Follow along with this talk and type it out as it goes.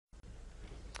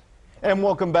And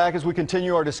welcome back as we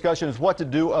continue our discussion of what to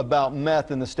do about meth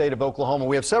in the state of Oklahoma.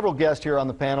 We have several guests here on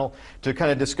the panel to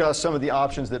kind of discuss some of the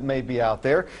options that may be out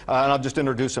there. And I'll just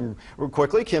introduce them real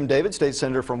quickly. Kim David, State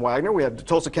Senator from Wagner. We have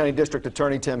Tulsa County District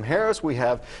Attorney Tim Harris. We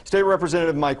have State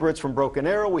Representative Mike Ritz from Broken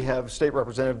Arrow. We have State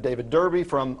Representative David Derby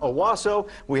from Owasso.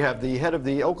 We have the head of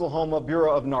the Oklahoma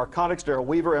Bureau of Narcotics, Darrell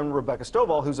Weaver, and Rebecca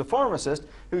Stovall, who's a pharmacist,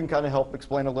 who can kind of help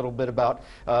explain a little bit about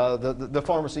the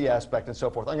pharmacy aspect and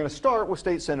so forth. I'm going to start with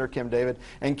State Senator Kim David.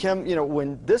 And Kim, you know,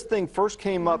 when this thing first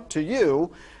came up to you,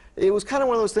 it was kind of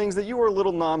one of those things that you were a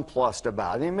little nonplussed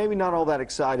about. I mean, maybe not all that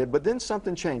excited, but then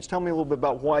something changed. Tell me a little bit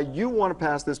about why you want to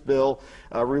pass this bill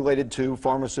related to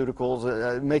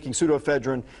pharmaceuticals, making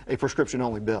pseudoephedrine a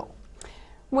prescription-only bill.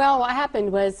 Well, what happened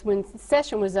was when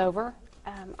session was over,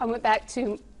 I went back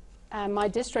to my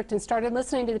district and started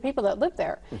listening to the people that live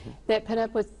there that put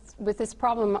up with this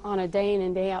problem on a day in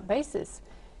and day out basis.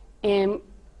 And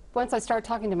once I started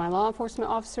talking to my law enforcement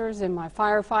officers and my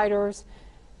firefighters,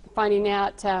 finding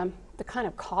out the kind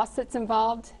of cost that's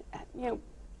involved, you know,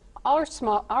 our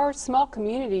small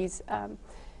communities,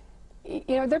 you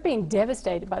know, they're being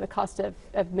devastated by the cost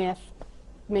of meth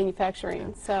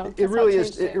manufacturing. So it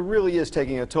really is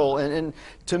taking a toll, and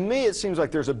to me it seems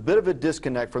like there's a bit of a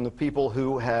disconnect from the people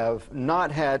who have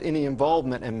not had any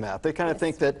involvement in meth. They kind of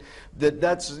think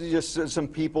that's just some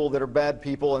people that are bad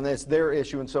people and it's their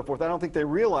issue and so forth. I don't think they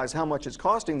realize how much it's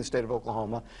costing the state of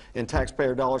Oklahoma in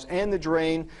taxpayer dollars and the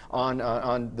drain on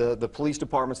the police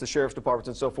departments, the sheriff's departments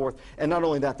and so forth, and not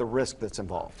only that, the risk that's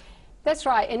involved. That's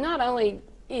right, and not only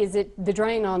is it the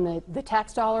drain on the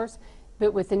tax dollars,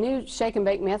 but with the new shake and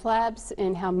bake meth labs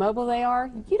and how mobile they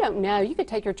are, you don't know. You could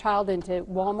take your child into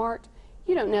Walmart.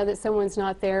 You don't know that someone's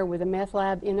not there with a meth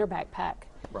lab in their backpack.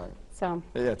 Right. So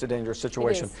yeah, it's a dangerous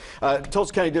situation.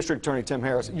 Tulsa County District Attorney Tim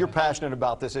Harris, you're passionate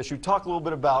about this issue. Talk a little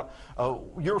bit about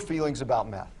your feelings about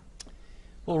meth.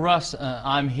 Well, Russ,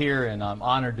 I'm here and I'm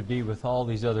honored to be with all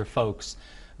these other folks.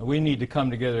 We need to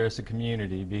come together as a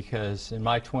community because in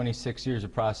my 26 years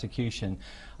of prosecution,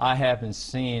 I haven't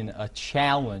seen a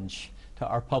challenge to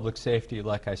our public safety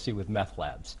like I see with meth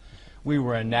labs. We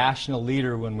were a national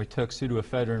leader when we took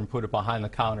pseudoephedrine and put it behind the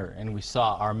counter, and we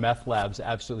saw our meth labs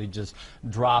absolutely just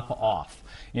drop off.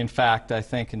 In fact, I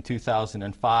think in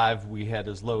 2005 we had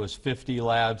as low as 50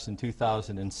 labs. In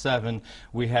 2007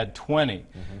 we had 20.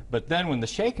 But then when the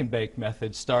shake and bake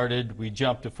method started, we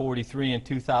jumped to 43 in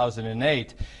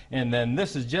 2008, and then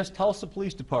this is just Tulsa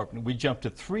Police Department. We jumped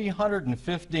to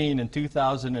 315 in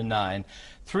 2009.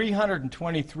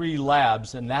 323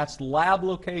 labs, and that's lab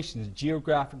locations,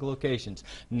 geographic locations,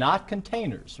 not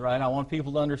containers, right? I want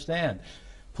people to understand.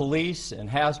 Police and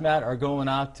hazmat are going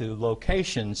out to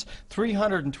locations,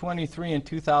 323 in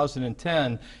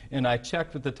 2010, and I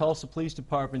checked with the Tulsa Police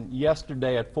Department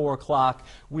yesterday at 4 o'clock.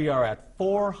 We are at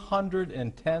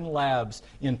 410 labs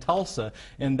in Tulsa,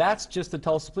 and that's just the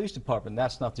Tulsa Police Department.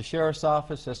 That's not the Sheriff's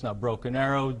Office, that's not Broken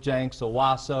Arrow, Jenks,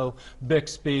 Owasso,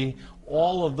 Bixby,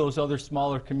 all of those other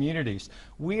smaller communities.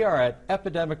 We are at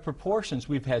epidemic proportions.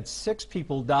 We've had 6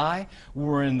 people die.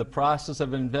 We're in the process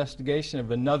of an investigation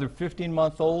of another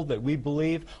 15-month-old that we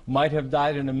believe might have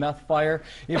died in a meth fire.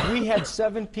 If we had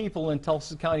 7 people in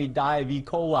Tulsa County die of E.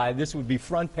 coli, this would be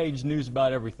front page news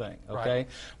about everything, okay? Right.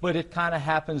 But it kind of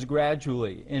happens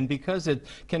gradually, and because it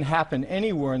can happen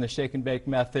anywhere in the shake and bake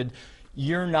method,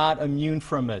 you're not immune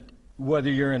from it.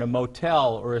 Whether you're in a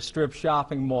motel or a strip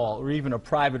shopping mall or even a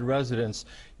private residence,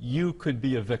 you could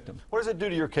be a victim. What does it do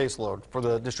to your caseload for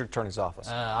the district attorney's office?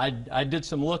 I did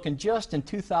some looking just in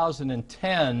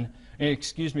 2010,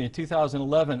 excuse me, in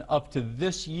 2011 up to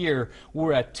this year,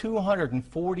 we're at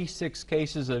 246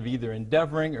 cases of either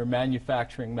endeavoring or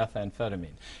manufacturing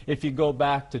methamphetamine. If you go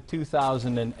back to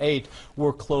 2008,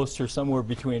 we're closer somewhere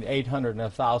between 800 and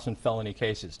 1,000 felony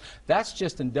cases. That's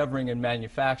just endeavoring and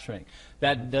manufacturing.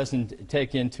 That doesn't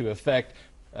take into effect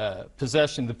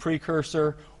possession of the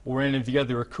precursor or any of the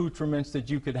other accoutrements that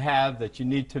you could have that you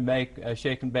need to make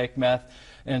shake and bake meth.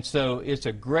 And so it's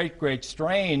a great, great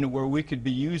strain where we could be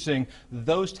using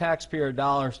those taxpayer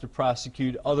dollars to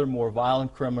prosecute other more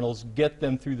violent criminals, get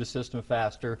them through the system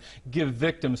faster, give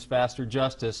victims faster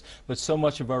justice. But so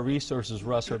much of our resources,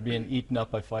 Russ, are being eaten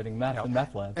up by fighting meth and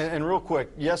meth labs. And real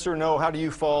quick, yes or no, how do you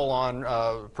fall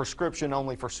on prescription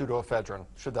only for pseudoephedrine,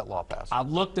 should that law pass? I've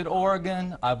looked at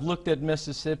Oregon, I've looked at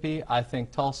Mississippi. I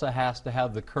think Tulsa has to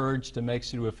have the courage to make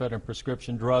pseudoephedrine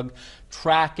prescription drug.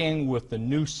 Tracking with the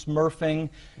new smurfing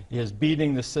is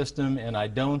beating the system, and I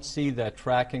don't see that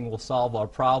tracking will solve our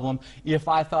problem. If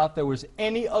I thought there was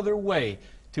any other way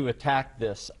to attack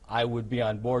this, I would be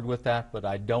on board with that, but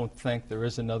I don't think there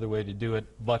is another way to do it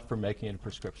but for making it a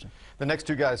prescription. The next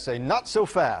two guys say, not so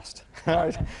fast. All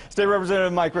right. State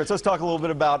Representative Mike Ritz, let's talk a little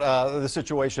bit about the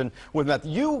situation with meth.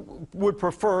 You would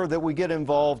prefer that we get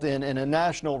involved in a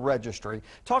national registry.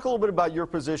 Talk a little bit about your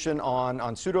position on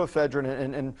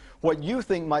pseudoephedrine and what you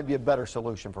think might be a better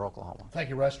solution for Oklahoma. Thank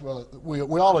you, Russ. Well, we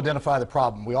all identify the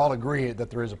problem. We all agree that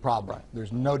there is a problem. Right.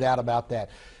 There's no doubt about that.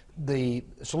 The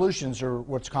solutions are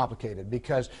what's complicated,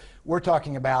 because we're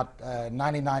talking about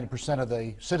 99% of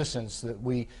the citizens that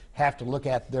we have to look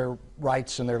at their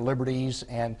rights and their liberties,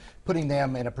 and putting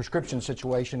them in a prescription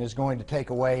situation is going to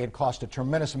take away and cost a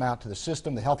tremendous amount to the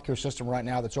system, the healthcare system right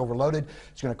now that's overloaded.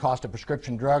 It's going to cost a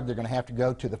prescription drug. They're going to have to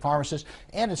go to the pharmacist,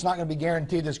 and it's not going to be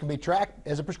guaranteed that it's going to be tracked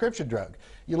as a prescription drug.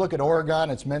 You look at Oregon,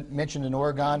 it's mentioned in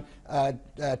Oregon,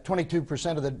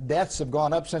 22% of the deaths have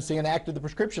gone up since they enacted the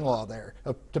prescription law there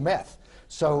to meth.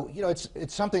 So, you know,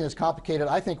 it's something that's complicated.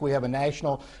 I think we have a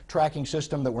national tracking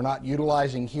system that we're not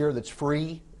utilizing here that's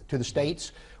free to the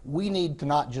states. We need to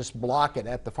not just block it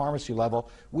at the pharmacy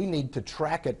level. We need to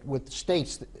track it with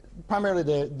states. Primarily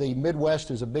the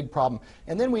Midwest is a big problem.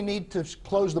 And then we need to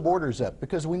close the borders up,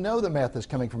 because we know the meth is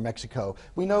coming from Mexico.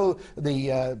 We know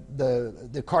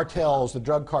the cartels, the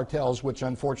drug cartels, which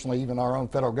unfortunately even our own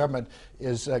federal government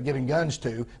is giving guns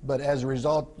to. But as a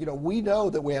result, you know, we know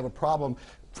that we have a problem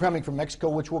coming from Mexico,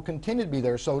 which will continue to be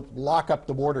there. So lock up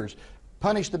the borders.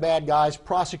 Punish the bad guys,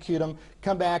 prosecute them,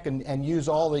 come back and use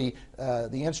all the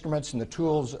instruments and the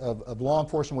tools of law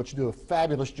enforcement, which do a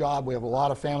fabulous job. We have a lot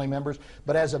of family members.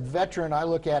 But as a veteran, I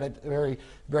look at it very,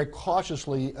 very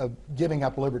cautiously of giving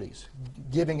up liberties,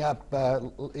 giving up,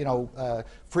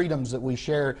 freedoms that we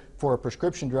share for a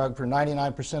prescription drug for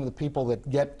 99% of the people that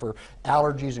get for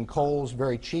allergies and colds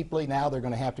very cheaply. Now they're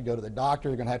going to have to go to the doctor.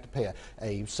 They're going to have to pay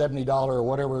a $70 or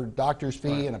whatever doctor's fee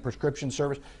right. and a prescription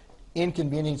service,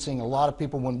 inconveniencing a lot of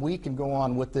people. When we can go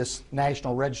on with this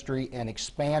national registry and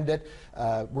expand it,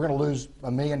 we're going to lose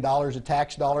 $1 million of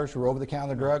tax dollars for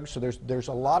over-the-counter drugs. So there's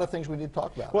a lot of things we need to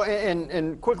talk about. Well,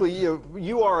 and quickly,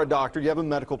 you are a doctor. You have a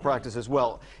medical practice as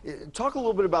well. Talk a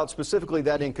little bit about specifically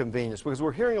that inconvenience, because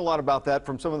we're hearing a lot about that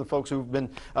from some of the folks who've been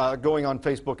going on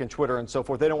Facebook and Twitter and so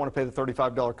forth. They don't want to pay the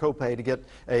 $35 copay to get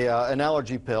an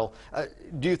allergy pill.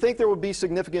 Do you think there would be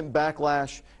significant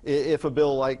backlash if a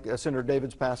bill like Senator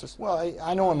David's passes? Well,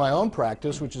 I know in my own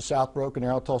practice, which is South Broken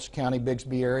Arrow, Tulsa County,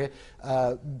 Bixby area,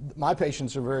 my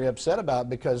patients are very upset about it,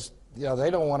 because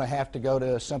they don't want to have to go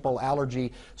to a simple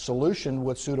allergy solution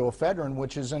with pseudoephedrine,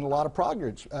 which is in a lot of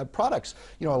products.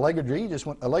 Allegra D just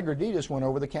went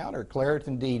over the counter.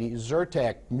 Claritin D,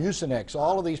 Zyrtec, Mucinex,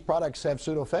 all of these products have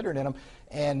pseudoephedrine in them.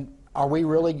 And are we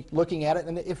really looking at it?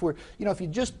 And if we're, if you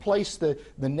just place the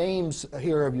names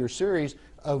here of your series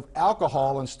of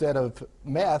alcohol instead of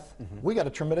meth, we got a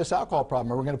tremendous alcohol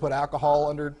problem. Are we going to put alcohol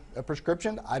under a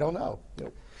prescription? I don't know.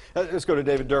 Let's go to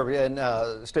David Derby, and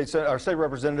our state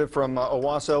representative from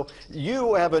Owasso.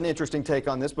 You have an interesting take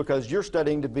on this, because you're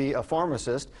studying to be a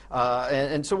pharmacist.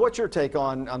 And so what's your take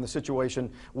on the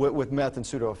situation with meth and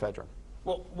pseudoephedrine?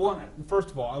 Well, first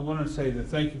of all, I want to say that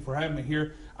thank you for having me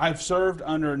here. I've served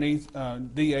underneath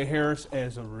D.A. Harris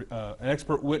as an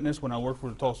expert witness when I worked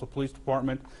for the Tulsa Police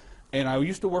Department. And I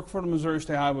used to work for the Missouri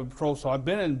State Highway Patrol, so I've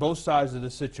been in both sides of the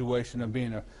situation of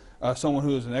being someone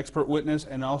who is an expert witness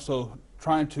and also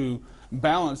trying to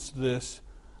balance this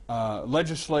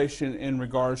legislation in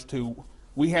regards to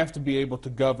we have to be able to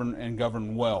govern and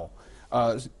govern well.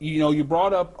 You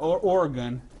brought up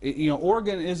Oregon.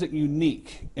 Oregon isn't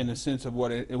unique in the sense of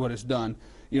what it's done.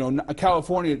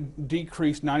 California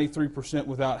decreased 93%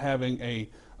 without having a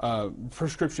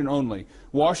prescription only.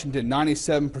 Washington,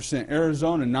 97%.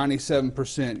 Arizona,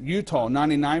 97%. Utah,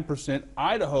 99%.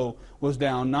 Idaho was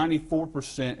down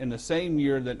 94% in the same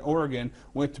year that Oregon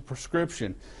went to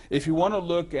prescription. If you want to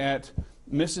look at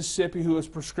Mississippi, who is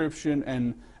prescription,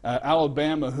 and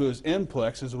Alabama, who is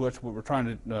NPLEX, is which we're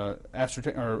trying to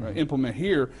ascertain or implement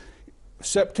here,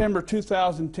 September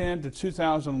 2010 to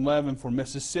 2011 for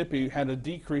Mississippi had a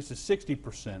decrease of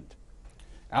 60%.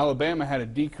 Alabama had a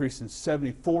decrease in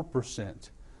 74%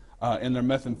 in their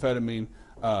methamphetamine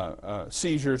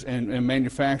seizures and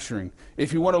manufacturing.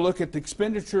 If you want to look at the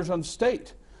expenditures on the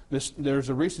state, there's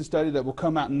a recent study that will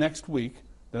come out next week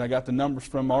that I got the numbers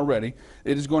from already.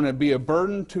 It is going to be a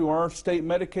burden to our state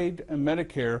Medicaid and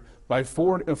Medicare by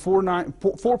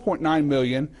 $4.9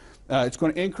 million. It's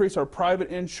going to increase our private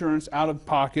insurance out of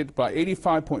pocket by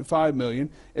 $85.5 million.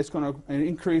 It's going to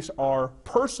increase our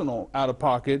personal out of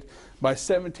pocket by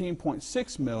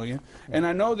 $17.6 million. And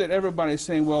I know that everybody's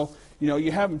saying, well, You know,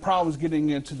 you're having problems getting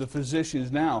into the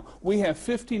physicians now. We have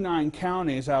 59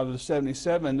 counties out of the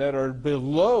 77 that are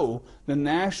below the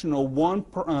national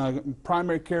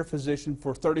primary care physician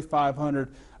for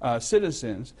 3,500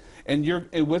 citizens. And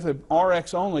with an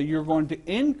RX only, you're going to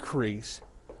increase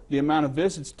the amount of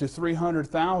visits to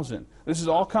 300,000. This is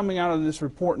all coming out of this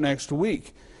report next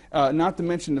week. Not to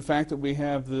mention the fact that we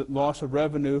have the loss of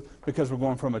revenue because we're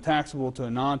going from a taxable to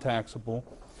a non-taxable.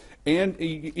 And,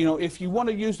 you know, if you want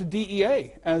to use the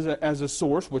DEA as a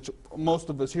source, which most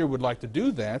of us here would like to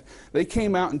do that, they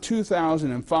came out in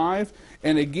 2005,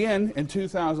 and again in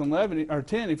 2011 or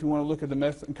 10, if you want to look at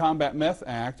the Combat Meth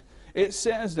Act, it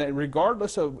says that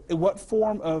regardless of what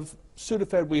form of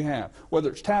Sudafed we have,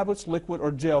 whether it's tablets, liquid,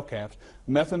 or gel caps,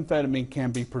 methamphetamine can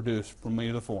be produced from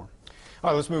either form. All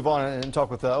right, let's move on and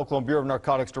talk with Oklahoma Bureau of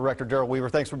Narcotics Director Darrell Weaver.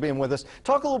 Thanks for being with us.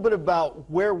 Talk a little bit about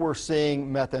where we're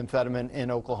seeing methamphetamine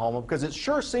in Oklahoma, because it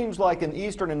sure seems like in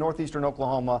eastern and northeastern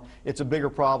Oklahoma, it's a bigger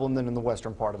problem than in the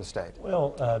western part of the state.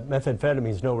 Well, methamphetamine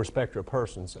is no respecter of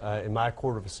persons. In my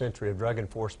quarter of a century of drug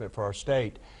enforcement for our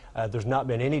state, there's not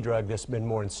been any drug that's been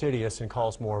more insidious and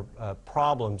caused more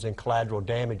problems and collateral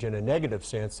damage in a negative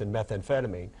sense than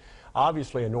methamphetamine.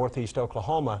 Obviously, in northeast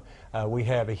Oklahoma, we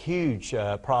have a huge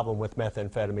problem with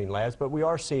methamphetamine labs, but we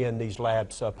are seeing these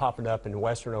labs popping up in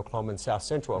western Oklahoma and south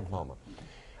central Oklahoma.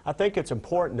 I think it's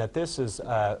important that this is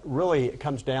really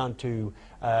comes down to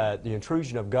the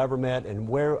intrusion of government, and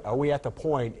where are we at the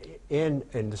point in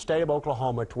the state of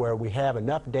Oklahoma to where we have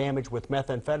enough damage with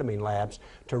methamphetamine labs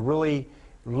to really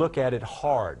look at it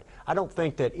hard. I don't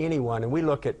think that anyone, and we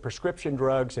look at prescription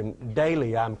drugs, and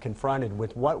daily I'm confronted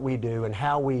with what we do and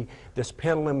how this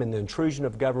peddling and the intrusion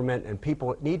of government, and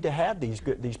people need to have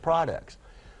these products.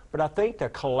 But I think the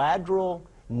collateral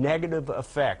negative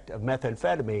effect of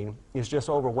methamphetamine is just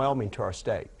overwhelming to our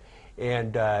state.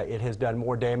 And it has done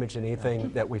more damage than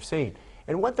anything that we've seen.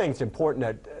 And one thing that's important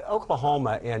that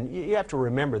Oklahoma, and you have to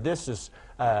remember, this is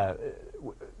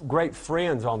great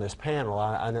friends on this panel.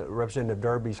 I know Representative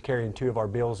Derby's carrying 2 of our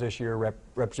bills this year.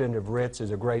 Representative Ritz is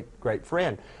a great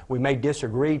friend. We may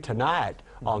disagree tonight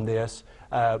on this,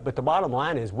 but the bottom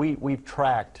line is we've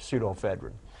tracked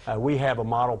pseudoephedrine. We have a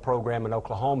model program in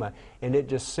Oklahoma, and it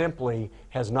just simply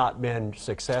has not been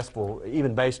successful,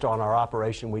 even based on our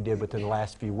operation we did within the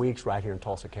last few weeks right here in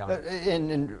Tulsa County.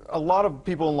 And a lot of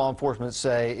people in law enforcement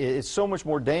say it's so much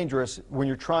more dangerous when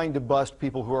you're trying to bust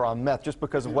people who are on meth just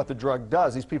because of what the drug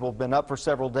does. These people have been up for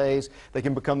several days. They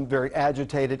can become very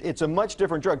agitated. It's a much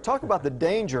different drug. Talk about the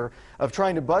danger of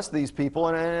trying to bust these people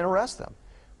and arrest them.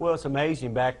 Well, it's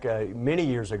amazing. Back many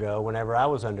years ago, whenever I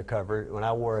was undercover, when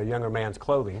I wore a younger man's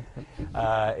clothing,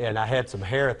 and I had some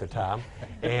hair at the time,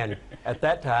 and at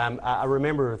that time, I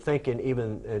remember thinking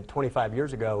even 25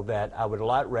 years ago that I would a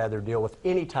lot rather deal with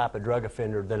any type of drug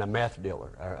offender than a meth dealer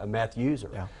or a meth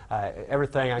user. Yeah.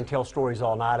 Everything, I can tell stories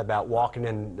all night about walking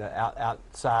in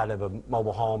outside of a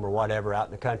mobile home or whatever out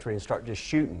in the country and start just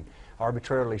shooting,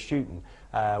 arbitrarily shooting.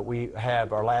 We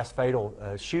have our last fatal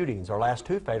shootings, our last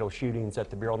 2 fatal shootings at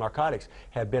the Bureau of Narcotics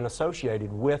have been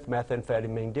associated with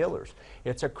methamphetamine dealers.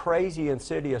 It's a crazy,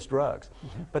 insidious drug.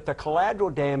 But the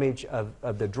collateral damage of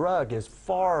the drug is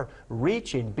far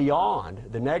reaching beyond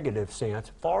the negative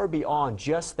sense, far beyond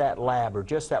just that lab or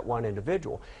just that one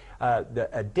individual. The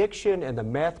addiction and the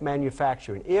meth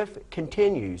manufacturing, if it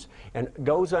continues and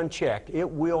goes unchecked, it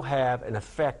will have an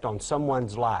effect on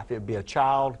someone's life. It'll be a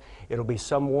child, it'll be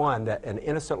someone that an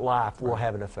innocent life will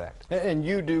have an effect. And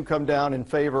you do come down in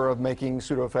favor of making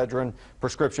pseudoephedrine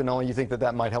prescription only. You think that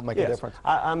that might help make a difference?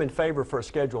 I'm in favor for a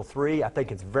Schedule 3. I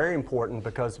think it's very important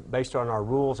because based on our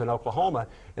rules in Oklahoma,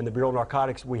 in the Bureau of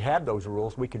Narcotics, we have those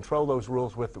rules. We control those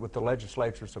rules with the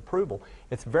legislature's approval.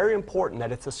 It's very important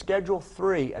that it's a Schedule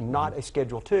 3 and not a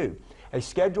Schedule 2. A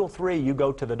Schedule 3, you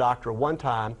go to the doctor one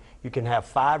time, you can have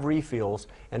 5 refills,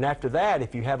 and after that,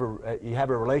 if you have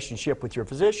a relationship with your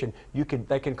physician,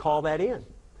 they can call that in.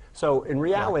 So in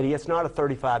reality, it's not a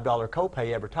 $35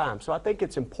 copay every time. So I think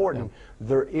it's important.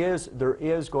 There is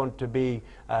going to be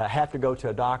have to go to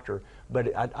a doctor,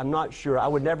 but I'm not sure. I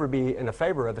would never be in a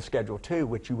favor of the Schedule 2,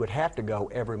 which you would have to go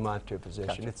every month to a physician.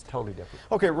 Gotcha. It's totally different.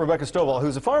 Okay, Rebecca Stovall,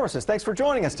 who's a pharmacist, thanks for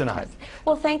joining us tonight.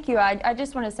 Well, thank you. I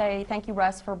just want to say thank you,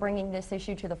 Russ, for bringing this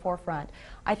issue to the forefront.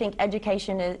 I think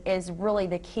education is really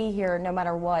the key here, no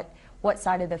matter what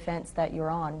side of the fence that you're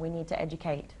on. We need to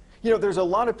educate. You know, there's a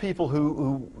lot of people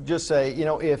who just say, you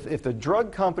know, if the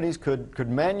drug companies could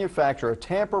manufacture a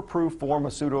tamper-proof form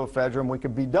of pseudoephedrine, we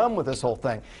could be done with this whole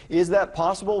thing. Is that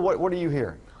possible? What are you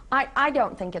hearing? I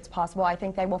don't think it's possible. I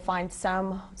think they will find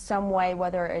some way,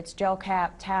 whether it's gel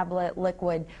cap, tablet,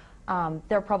 liquid.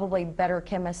 They're probably better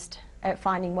chemists at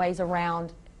finding ways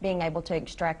around being able to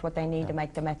extract what they need to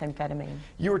make the methamphetamine.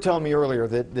 You were telling me earlier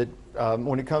that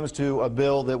when it comes to a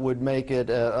bill that would make it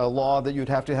a law that you'd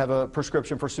have to have a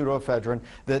prescription for pseudoephedrine,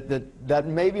 that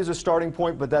maybe is a starting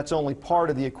point, but that's only part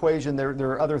of the equation. There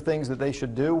are other things that they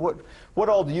should do. What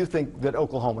all do you think that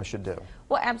Oklahoma should do?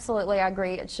 Well, absolutely, I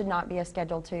agree. It should not be a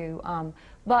Schedule II.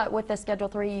 But with the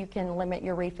Schedule III, you can limit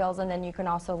your refills, and then you can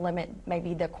also limit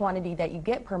maybe the quantity that you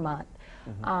get per month.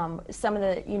 Some of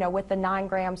the, with the 9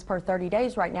 grams per 30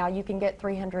 days right now, you can get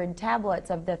 300 tablets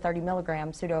of the 30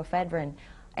 milligram pseudoephedrine.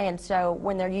 And so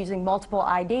when they're using multiple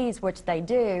IDs, which they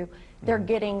do, they're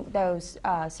getting those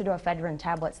pseudoephedrine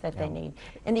tablets that they need.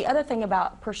 And the other thing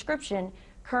about prescription,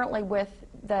 currently with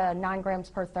the 9 grams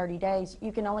per 30 days,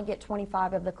 you can only get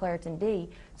 25 of the Claritin D.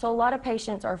 So a lot of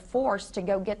patients are forced to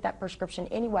go get that prescription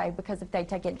anyway, because if they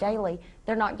take it daily,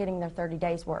 they're not getting their 30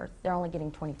 days worth. They're only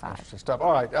getting 25. Stuff.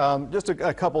 All right, just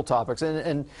a couple topics,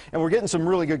 and we're getting some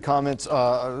really good comments,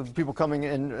 people coming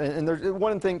in, and there's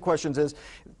one thing, questions is,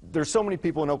 there's so many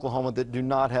people in Oklahoma that do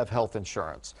not have health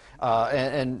insurance,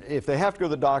 and if they have to go to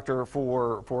the doctor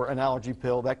for an allergy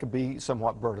pill, that could be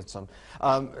somewhat burdensome.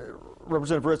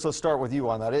 Representative Ritz, let's start with you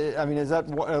on that. I mean, is that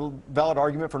a valid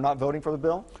argument for not voting for the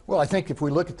bill? Well, I think if we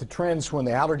look at the trends when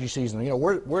the allergy season,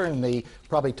 we're in the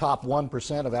probably top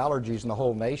 1% of allergies in the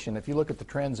whole nation. If you look at the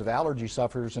trends of allergy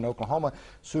sufferers in Oklahoma,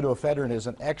 pseudoephedrine is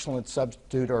an excellent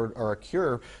substitute or a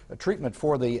cure, a treatment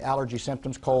for the allergy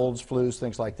symptoms, colds, flus,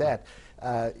 things like that.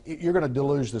 You're going to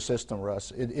deluge the system,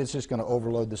 Russ. It's just going to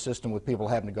overload the system with people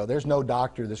having to go. There's no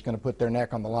doctor that's going to put their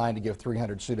neck on the line to give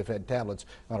 300 Sudafed tablets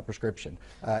on a prescription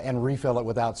and refill it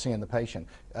without seeing the patient.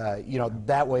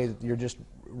 That way you're just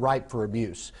ripe for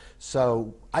abuse.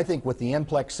 So I think with the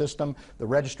NPLEX system, the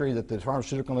registry that the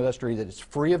pharmaceutical industry, that is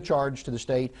free of charge to the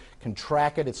state, can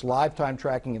track it. It's lifetime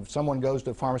tracking. If someone goes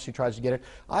to a pharmacy, tries to get it.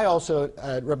 I also,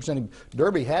 Representative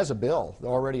Derby has a bill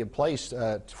already in place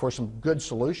for some good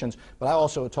solutions, but I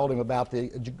also told him about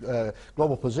the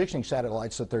global positioning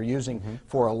satellites that they're using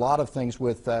for a lot of things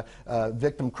with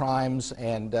victim crimes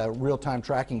and real-time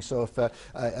tracking. So if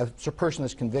a person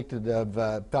is convicted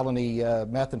of felony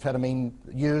methamphetamine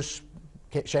use,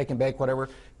 shake and bake, whatever,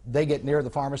 they get near the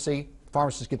pharmacy,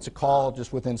 pharmacist gets a call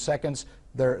just within seconds,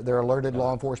 they're alerted,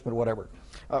 law enforcement, whatever.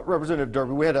 Representative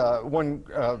Derby, we had one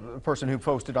person who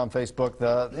posted on Facebook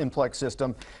the NPLEX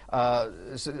system.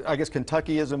 I guess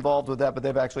Kentucky is involved with that, but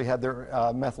they've actually had their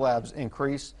meth labs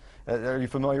increase. Are you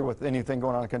familiar with anything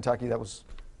going on in Kentucky that was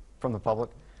from the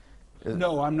public?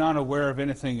 No, I'm not aware of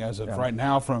anything as of right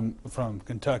now from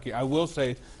Kentucky. I will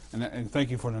say, and thank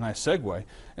you for the nice segue,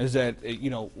 is that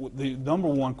the number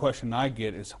one question I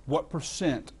get is what %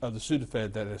 of the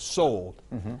Sudafed that is sold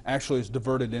actually is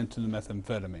diverted into the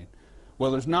methamphetamine. Well,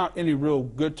 there's not any real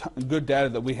good data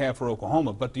that we have for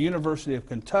Oklahoma, but the University of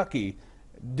Kentucky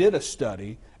did a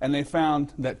study, and they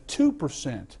found that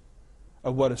 2%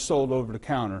 of what is sold over the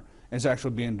counter is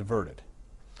actually being diverted.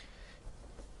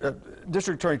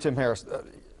 District Attorney Tim Harris,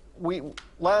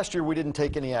 last year we didn't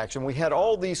take any action. We had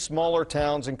all these smaller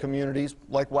towns and communities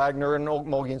like Wagner and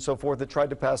Okmulgee and so forth that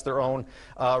tried to pass their own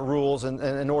rules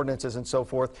and ordinances and so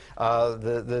forth.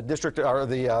 The district or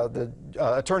the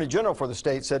Attorney General for the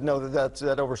state said no,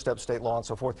 that oversteps state law and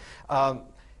so forth.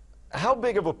 How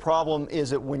big of a problem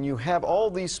is it when you have all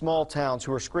these small towns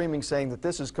who are screaming, saying that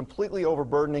this is completely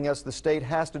overburdening us, the state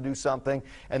has to do something,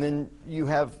 and then you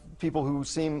have people who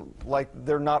seem like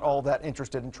they're not all that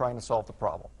interested in trying to solve the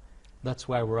problem? That's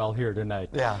why we're all here tonight.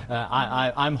 Yeah.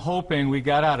 I'm hoping we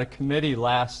got out of committee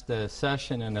last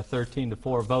session in a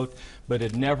 13-4 vote, but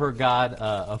it never got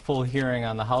a full hearing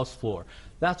on the House floor.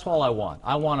 That's all I want.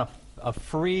 I want a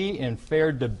free and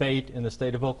fair debate in the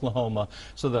state of Oklahoma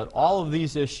so that all of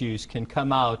these issues can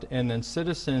come out and then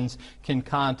citizens can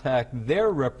contact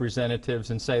their representatives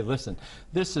and say, listen,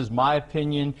 this is my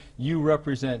opinion, you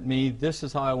represent me, this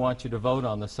is how I want you to vote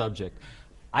on the subject.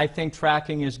 I think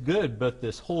tracking is good, but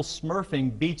this whole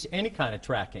smurfing beats any kind of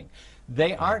tracking.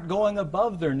 They aren't going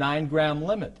above their 9-gram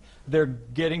limit. They're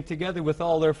getting together with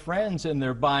all their friends and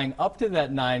they're buying up to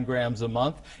that 9 grams a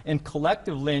month, and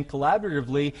collectively and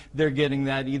collaboratively they're getting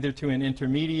that either to an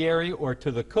intermediary or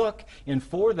to the cook, and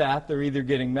for that they're either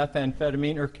getting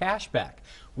methamphetamine or cash back.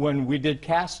 When we did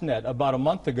CastNet about a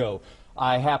month ago,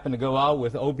 I happened to go out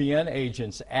with OBN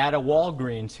agents at a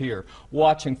Walgreens here,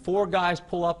 watching 4 guys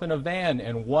pull up in a van,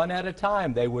 and one at a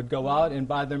time they would go out and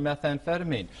buy their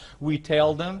methamphetamine. We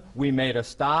tailed them, we made a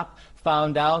stop,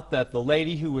 found out that the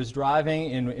lady who was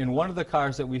driving in one of the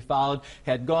cars that we followed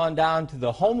had gone down to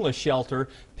the homeless shelter,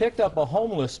 picked up a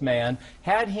homeless man,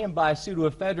 had him buy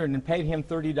pseudoephedrine, and paid him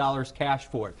 $30 cash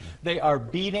for it. They are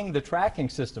beating the tracking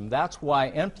system. That's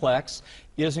why NPLEX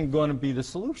isn't going to be the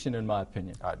solution, in my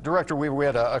opinion. Director Weaver, we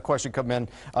had a question come in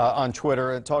on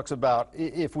Twitter. It talks about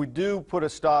if we do put a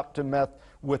stop to meth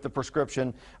with the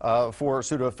prescription for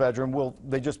pseudoephedrine, will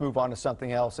they just move on to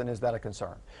something else, and is that a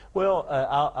concern? Well,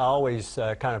 I always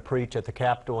kind of preach at the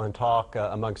Capitol and talk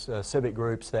amongst civic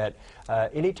groups that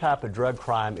any type of drug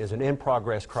crime is an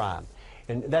in-progress crime.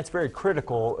 And that's very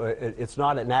critical. It's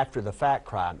not an after-the-fact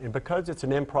crime. And because it's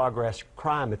an in-progress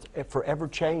crime, it's forever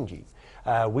changing.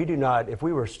 We do not, if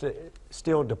we were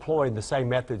still deploying the same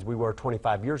methods we were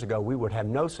 25 years ago, we would have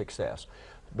no success.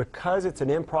 Because it's an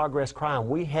in-progress crime,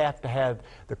 we have to have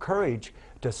the courage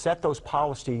to set those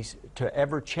policies to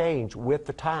ever change with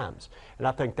the times. And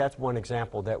I think that's one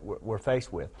example that we're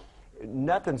faced with.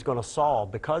 Nothing's going to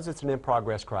solve, because it's an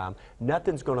in-progress crime,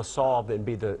 nothing's going to solve and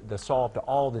be the solve to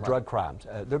all the drug crimes.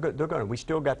 They're going to. We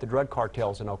still got the drug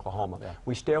cartels in Oklahoma. Yeah.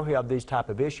 We still have these type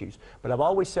of issues. But I've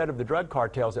always said of the drug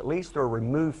cartels, at least they're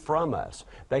removed from us.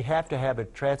 They have to have a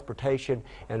transportation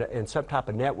and some type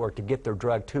of network to get their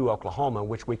drug to Oklahoma,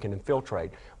 which we can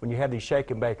infiltrate. When you have these shake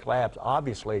and bake labs,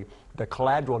 obviously the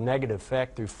collateral negative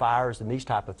effect through fires and these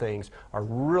type of things are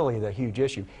really the huge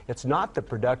issue. It's not the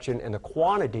production and the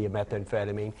quantity of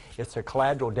methamphetamine, it's the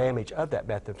collateral damage of that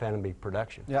methamphetamine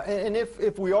production. Yeah, and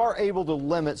if we are able to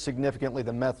limit significantly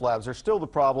the meth labs, there's still the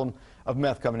problem of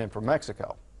meth coming in from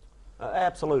Mexico.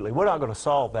 Absolutely. We're not going to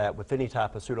solve that with any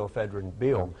type of pseudoephedrine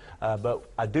bill, but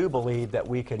I do believe that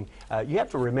we can. You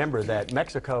have to remember that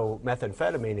Mexico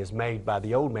methamphetamine is made by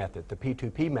the old method, the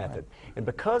P2P method, and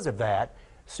because of that,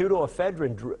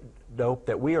 pseudoephedrine dope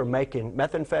that we are making,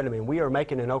 methamphetamine we are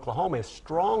making in Oklahoma, is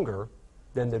stronger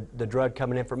than the drug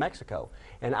coming in from Mexico.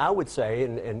 And I would say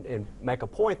and make a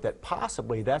point that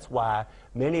possibly that's why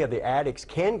many of the addicts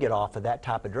can get off of that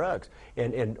type of drugs.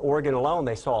 In Oregon alone,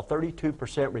 they saw a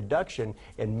 32% reduction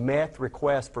in meth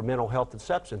requests for mental health and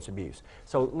substance abuse.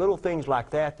 So little things like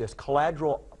that, this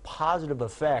collateral positive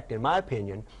effect, in my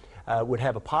opinion, would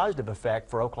have a positive effect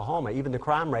for Oklahoma, even the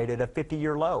crime rate at a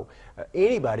 50-year low.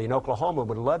 Anybody in Oklahoma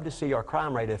would love to see our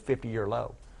crime rate at a 50-year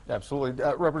low. Absolutely.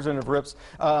 Representative Rips,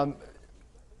 kind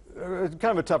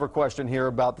of a tougher question here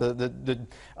about the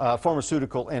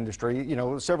pharmaceutical industry. You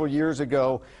know, several years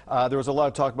ago, there was a lot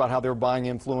of talk about how they were buying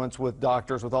influence with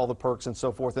doctors, with all the perks and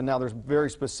so forth, and now there's very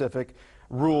specific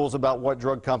rules about what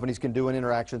drug companies can do and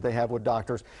interactions they have with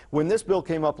doctors. When this bill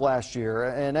came up last year,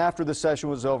 and after the session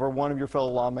was over, one of your fellow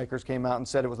lawmakers came out and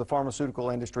said it was the pharmaceutical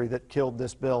industry that killed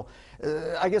this bill.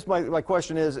 I guess my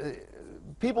question is,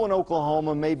 people in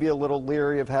Oklahoma may be a little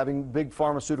leery of having big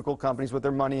pharmaceutical companies with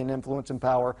their money and influence and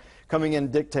power coming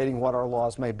in dictating what our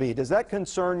laws may be. Does that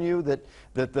concern you that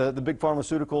the big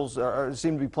pharmaceuticals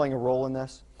seem to be playing a role in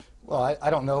this? Well, I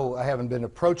don't know. I haven't been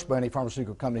approached by any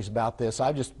pharmaceutical companies about this.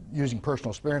 I'm just using personal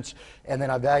experience, and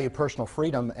then I value personal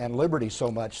freedom and liberty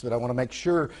so much that I want to make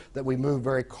sure that we move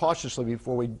very cautiously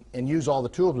before and use all the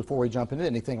tools before we jump into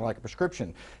anything like a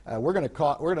prescription. We're going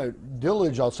to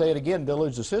deluge, I'll say it again,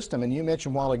 deluge the system. And you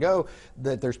mentioned a while ago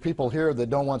that there's people here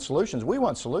that don't want solutions. We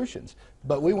want solutions,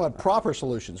 but we want proper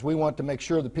solutions. We want to make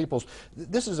sure that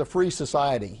this is a free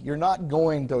society. You're not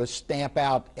going to stamp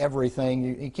out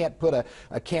everything. You can't put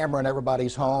a camera in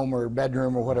everybody's home or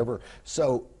bedroom or whatever.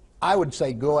 So I would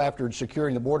say go after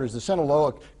securing the borders. The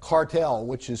Sinaloa cartel,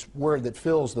 which is word that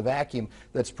fills the vacuum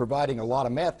that's providing a lot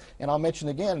of meth. And I'll mention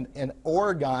again, in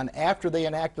Oregon, after they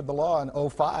enacted the law in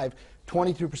 2005,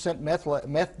 22%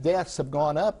 meth deaths have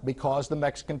gone up because the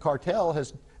Mexican cartel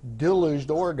has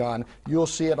deluged Oregon. You'll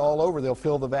see it all over. They'll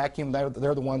fill the vacuum. They're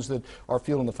the ones that are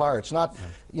fueling the fire. It's not,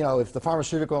 you know, if the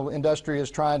pharmaceutical industry is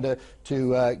trying to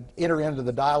enter into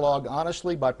the dialogue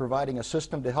honestly by providing a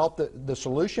system to help the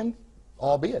solution,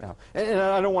 albeit. And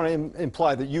I don't want to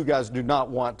imply that you guys do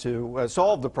not want to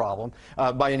solve the problem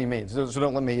by any means, so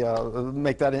don't let me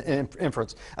make that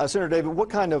inference. Senator David,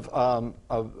 what kind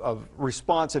of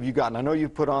response have you gotten? I know you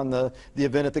put on the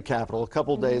event at the Capitol a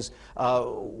couple of days.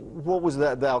 What was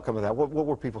the outcome of that? What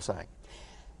were people saying?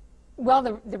 Well,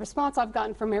 the response I've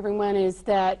gotten from everyone is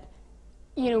that,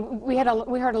 you know, we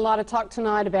heard a lot of talk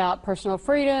tonight about personal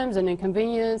freedoms and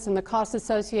inconvenience and the cost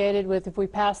associated with if we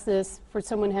pass this for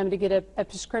someone having to get a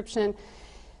prescription.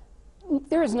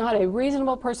 There is not a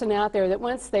reasonable person out there that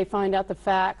once they find out the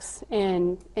facts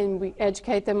and we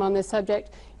educate them on this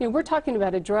subject, you know, we're talking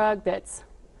about a drug that's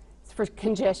for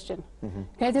congestion.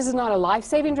 Okay, this is not a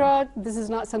life-saving drug. This is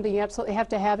not something you absolutely have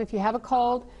to have if you have a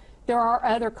cold. There are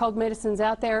other cold medicines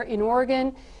out there in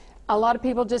Oregon. a lot of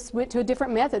people just went to a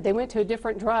different method. They went to a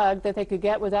different drug that they could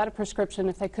get without a prescription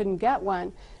if they couldn't get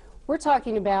one. We're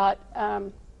talking about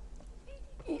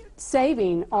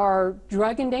saving our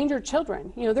drug-endangered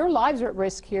children. You know, their lives are at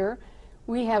risk here.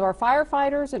 We have our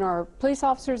firefighters and our police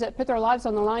officers that put their lives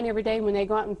on the line every day when they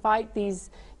go out and fight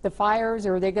the fires,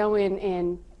 or they go in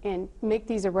and make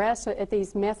these arrests at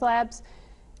these meth labs.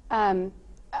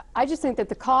 I just think that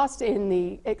the cost and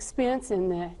the expense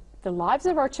and the lives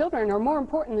of our children are more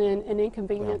important than an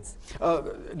inconvenience. Yeah.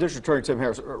 District Attorney Tim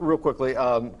Harris, real quickly,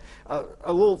 a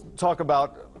little talk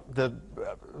about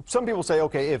some people say,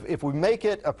 okay, if we make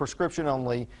it a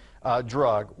prescription-only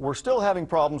drug, we're still having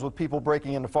problems with people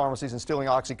breaking into pharmacies and stealing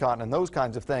OxyContin and those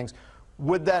kinds of things.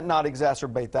 Would that not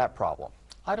exacerbate that problem?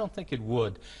 I don't think it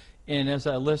would. And as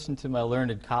I listen to my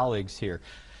learned colleagues here,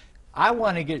 I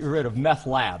want to get rid of meth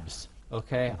labs.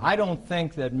 Okay, I don't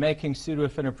think that making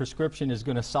pseudoephedrine a prescription is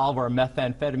going to solve our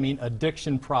methamphetamine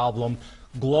addiction problem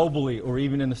globally or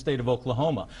even in the state of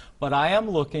Oklahoma. But I am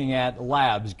looking at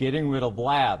labs, getting rid of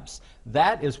labs.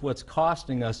 That is what's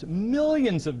costing us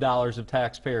millions of dollars of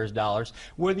taxpayers' dollars.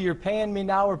 Whether you're paying me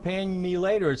now or paying me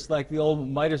later, it's like the old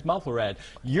Midas muffler ad.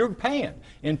 You're paying,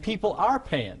 and people are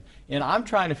paying. And I'm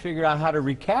trying to figure out how to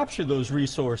recapture those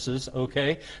resources,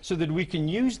 okay, so that we can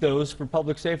use those for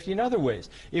public safety in other ways.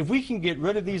 If we can get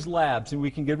rid of these labs, and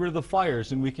we can get rid of the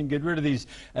fires, and we can get rid of these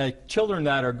children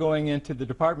that are going into the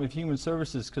Department of Human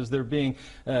Services because they're being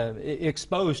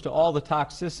exposed to all the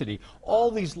toxicity, all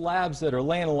these labs that are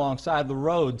laying alongside the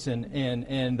roads, and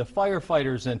the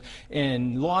firefighters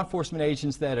and law enforcement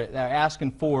agents that are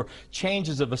asking for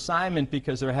changes of assignment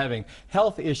because they're having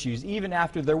health issues, even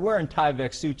after they're wearing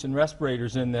Tyvek suits and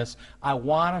respirators in this. I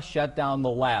want to shut down the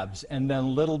labs, and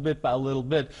then little bit by little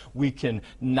bit we can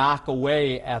knock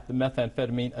away at the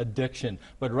methamphetamine addiction.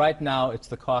 But right now it's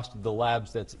the cost of the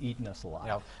labs that's eating us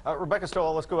alive. Yeah. Rebecca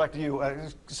Stoll, let's go back to you.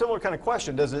 Similar kind of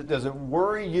question. Does it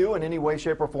worry you in any way,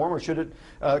 shape, or form, or should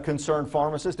it concern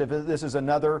pharmacists if this is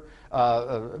another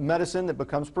medicine that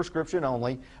becomes prescription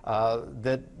only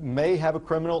that may have a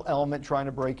criminal element trying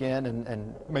to break in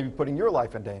and maybe putting your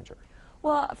life in danger?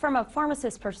 Well, from a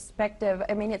pharmacist perspective,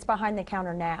 I mean, it's behind the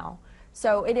counter now.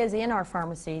 So it is in our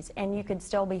pharmacies, and you could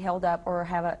still be held up or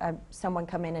have someone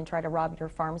come in and try to rob your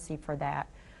pharmacy for that.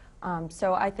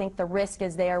 So I think the risk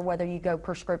is there whether you go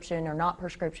prescription or not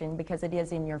prescription, because it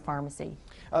is in your pharmacy.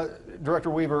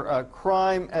 Director Weaver,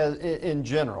 crime in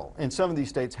general in some of these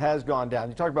states has gone down.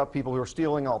 You talk about people who are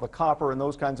stealing all the copper and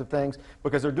those kinds of things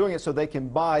because they're doing it so they can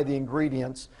buy the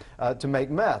ingredients to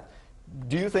make meth.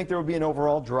 Do you think there would be an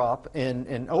overall drop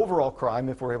in overall crime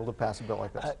if we're able to pass a bill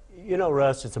like this? You know,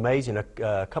 Russ, it's amazing.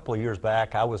 A couple of years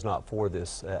back, I was not for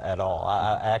this at all.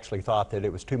 I actually thought that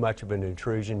it was too much of an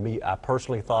intrusion. I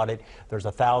personally thought it. There's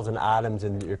 1,000 items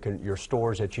in your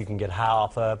stores that you can get high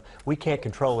off of. We can't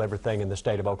control everything in the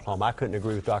state of Oklahoma. I couldn't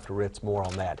agree with Dr. Ritz more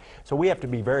on that. So we have to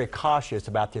be very cautious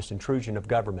about this intrusion of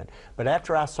government. But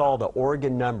after I saw the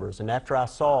Oregon numbers, and after I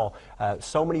saw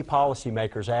so many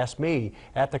policymakers ask me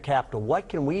at the Capitol, what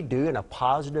can we do in a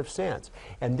positive sense?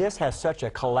 And this has such a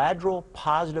collateral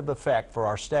positive effect for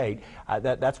our state.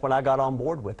 That's when I got on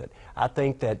board with it. I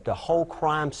think that the whole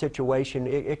crime situation,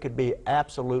 it could be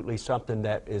absolutely something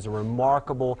that is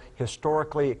remarkable.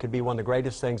 Historically, it could be one of the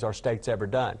greatest things our state's ever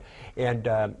done. And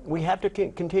we have to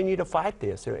continue to fight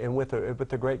this, and with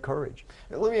a great courage.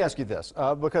 Let me ask you this,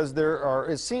 because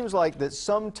it seems like that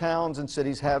some towns and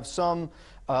cities have some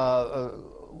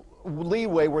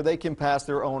leeway where they can pass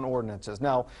their own ordinances.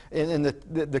 Now, in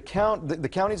the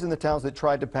counties and the towns that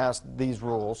tried to pass these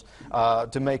rules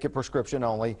to make it prescription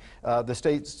only, the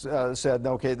states said,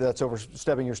 okay, that's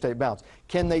overstepping your state bounds.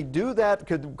 Can they do that?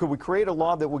 Could we create a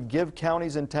law that would give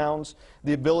counties and towns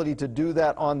the ability to do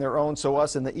that on their own, so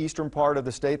us in the eastern part of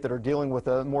the state that are dealing with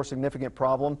a more significant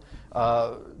problem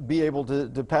be able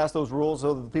to pass those rules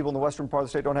so that the people in the western part of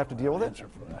the state don't have to deal with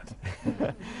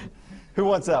it? Who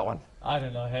wants that one? I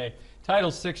don't know. Hey, Title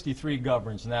 63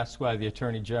 governs, and that's why the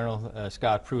Attorney General,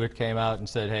 Scott Pruitt, came out and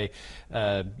said,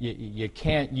 hey, you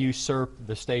can't usurp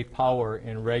the state power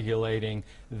in regulating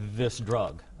this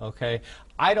drug, okay?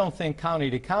 I don't think county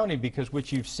to county, because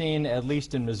what you've seen, at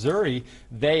least in Missouri,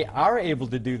 they are able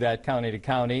to do that county to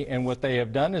county, and what they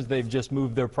have done is they've just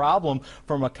moved their problem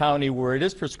from a county where it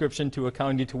is prescription to a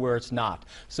county to where it's not.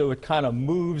 So it kind of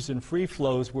moves and free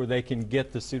flows where they can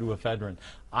get the pseudoephedrine.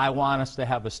 I want us to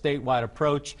have a statewide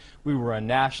approach. We were a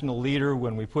national leader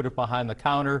when we put it behind the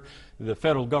counter. The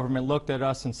federal government looked at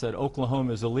us and said,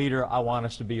 Oklahoma is a leader. I want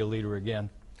us to be a leader again.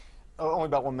 Only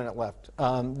about 1 minute left.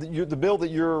 The bill that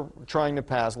you're trying to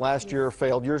pass last year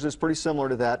failed. Yours is pretty similar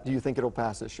to that. Do you think it'll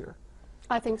pass this year?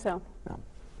 I think so. Yeah.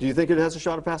 Do you think it has a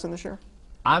shot at passing this year?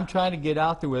 I'm trying to get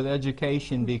out there with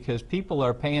education because people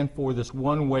are paying for this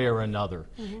one way or another.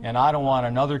 And I don't want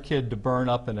another kid to burn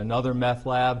up in another meth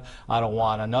lab. I don't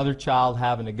want another child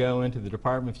having to go into the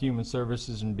Department of Human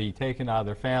Services and be taken out of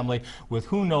their family with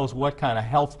who knows what kind of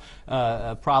health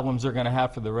problems they're going to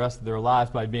have for the rest of their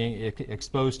lives by being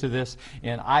exposed to this.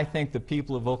 And I think the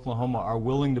people of Oklahoma are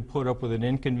willing to put up with an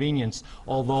inconvenience,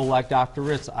 although, like Dr.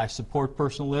 Ritz, I support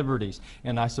personal liberties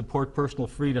and I support personal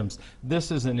freedoms. This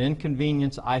is an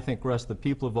inconvenience I think the rest of the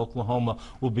people of Oklahoma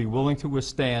will be willing to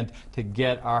withstand to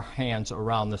get our hands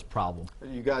around this problem.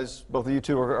 You guys, both of you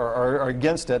two are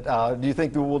against it. Do you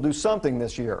think that we'll do something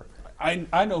this year?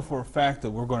 I know for a fact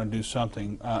that we're going to do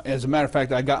something. As a matter of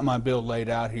fact, I got my bill laid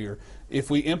out here. If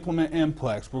we implement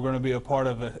MPLEX, we're going to be a part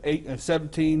of a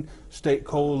 17-state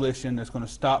coalition that's going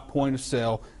to stop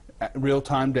point-of-sale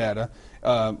real-time data.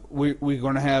 We're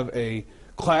going to have a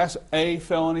Class A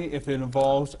felony if it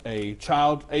involves a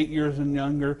child 8 years and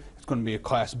younger. It's going to be a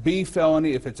Class B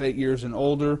felony if it's 8 years and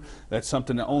older. That's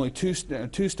something that only two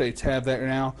states have that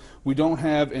now. We don't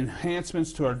have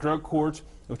enhancements to our drug courts,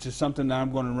 which is something that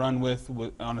I'm going to run with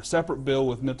on a separate bill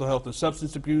with mental health and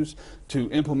substance abuse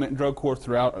to implement drug courts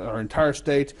throughout our entire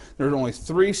state. There's only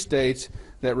 3 states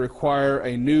that require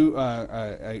a new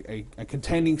a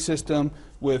containing system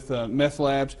with meth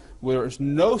labs. There's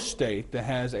no state that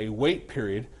has a wait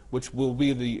period, which will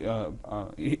be the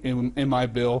in my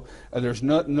bill. There's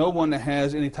no one that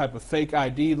has any type of fake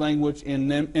ID language in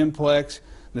MPLEX.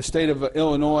 The state of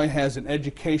Illinois has an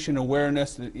education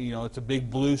awareness. You know, it's a big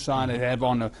blue sign they have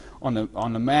on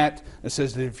the mat. It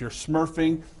says that if you're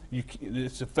smurfing,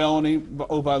 it's a felony.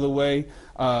 Oh, by the way,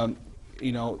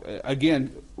 you know,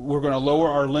 again, we're going to lower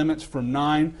our limits from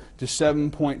 9 to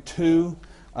 7.2.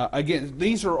 Again,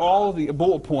 these are all the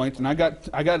bullet points, and I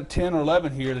got 10 or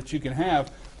 11 here that you can have.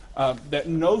 That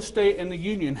no state in the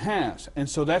union has. And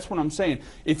so that's what I'm saying.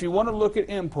 If you want to look at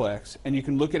MPLEX, and you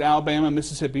can look at Alabama,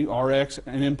 Mississippi, RX,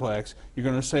 and MPLEX, you're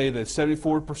going to say that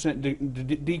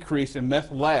 74% decrease in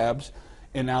meth labs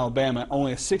in Alabama,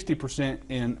 only a 60%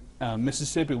 in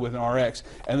Mississippi with an RX.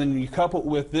 And then you couple it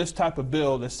with this type of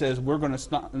bill that says we're going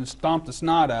to stomp the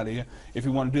snot out of you if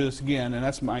you want to do this again, and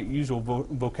that's my usual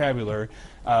vocabulary.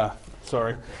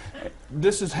 Sorry.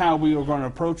 This is how we are going to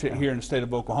approach it here in the state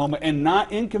of Oklahoma and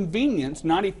not inconvenience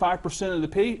 95% of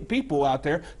the people out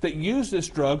there that use this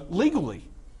drug legally.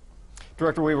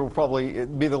 Director Weaver will probably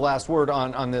be the last word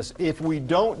on this. If we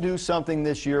don't do something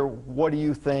this year, what do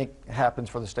you think happens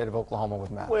for the state of Oklahoma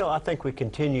with meth? Well, I think we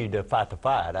continue to fight the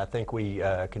fight. I think we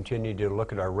continue to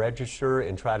look at our register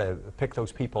and try to pick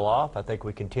those people off. I think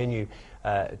we continue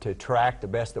to track the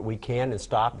best that we can and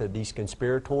stop these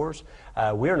conspirators.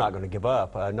 We're not going to give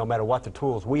up. No matter what the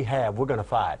tools we have, we're going to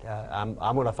fight. I'm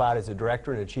going to fight as a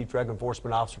director and a chief drug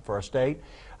enforcement officer for our state.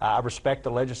 I respect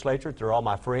the legislature. They're all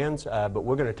my friends, but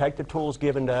we're going to take the tools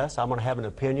given to us. I'm going to have an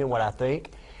opinion, what I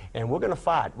think, and we're going to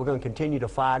fight. We're going to continue to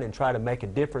fight and try to make a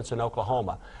difference in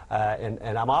Oklahoma.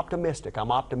 And I'm optimistic.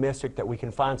 I'm optimistic that we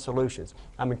can find solutions.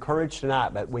 I'm encouraged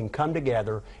tonight that we can come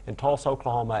together in Tulsa,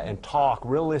 Oklahoma, and talk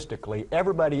realistically,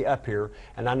 everybody up here,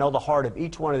 and I know the heart of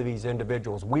each one of these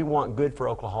individuals. We want good for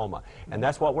Oklahoma, and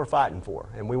that's what we're fighting for.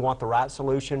 And we want the right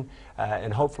solution,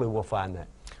 and hopefully we'll find that.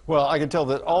 Well, I can tell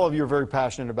that all of you are very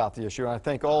passionate about the issue, and I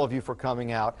thank all of you for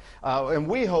coming out. And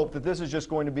we hope that this is just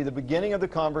going to be the beginning of the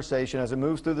conversation as it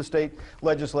moves through the state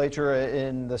legislature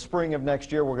in the spring of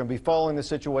next year. We're going to be following the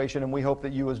situation, and we hope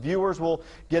that you as viewers will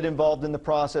get involved in the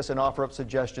process and offer up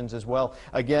suggestions as well.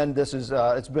 Again, this is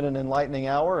it's been an enlightening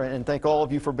hour, and thank all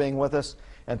of you for being with us,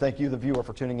 and thank you, the viewer,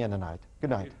 for tuning in tonight.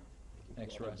 Good night.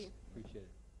 Thanks, Russ. Appreciate it.